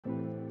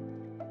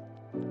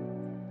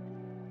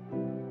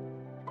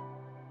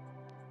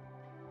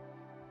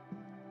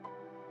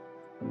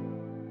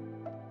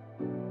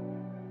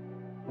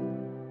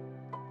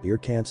Dear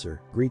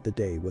Cancer, greet the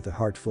day with a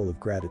heart full of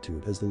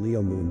gratitude as the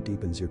Leo moon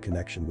deepens your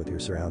connection with your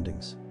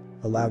surroundings.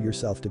 Allow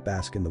yourself to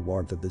bask in the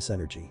warmth of this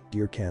energy,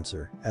 dear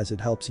Cancer, as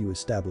it helps you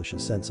establish a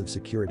sense of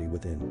security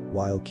within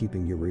while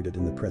keeping you rooted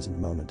in the present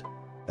moment.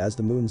 As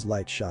the moon's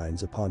light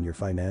shines upon your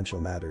financial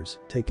matters,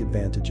 take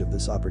advantage of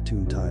this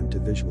opportune time to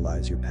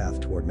visualize your path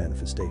toward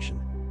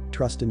manifestation.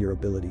 Trust in your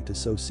ability to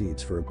sow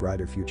seeds for a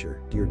brighter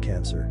future, dear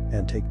Cancer,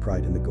 and take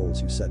pride in the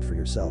goals you set for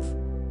yourself.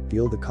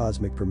 Feel the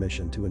cosmic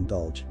permission to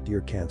indulge, dear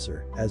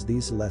Cancer, as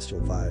these celestial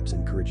vibes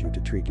encourage you to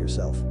treat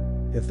yourself.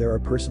 If there are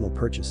personal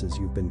purchases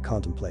you've been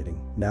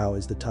contemplating, now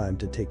is the time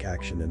to take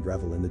action and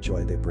revel in the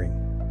joy they bring.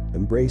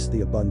 Embrace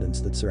the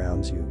abundance that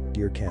surrounds you,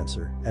 dear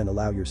Cancer, and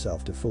allow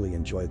yourself to fully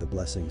enjoy the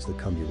blessings that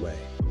come your way.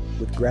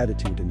 With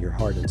gratitude in your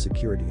heart and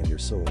security in your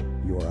soul,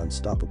 you are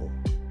unstoppable.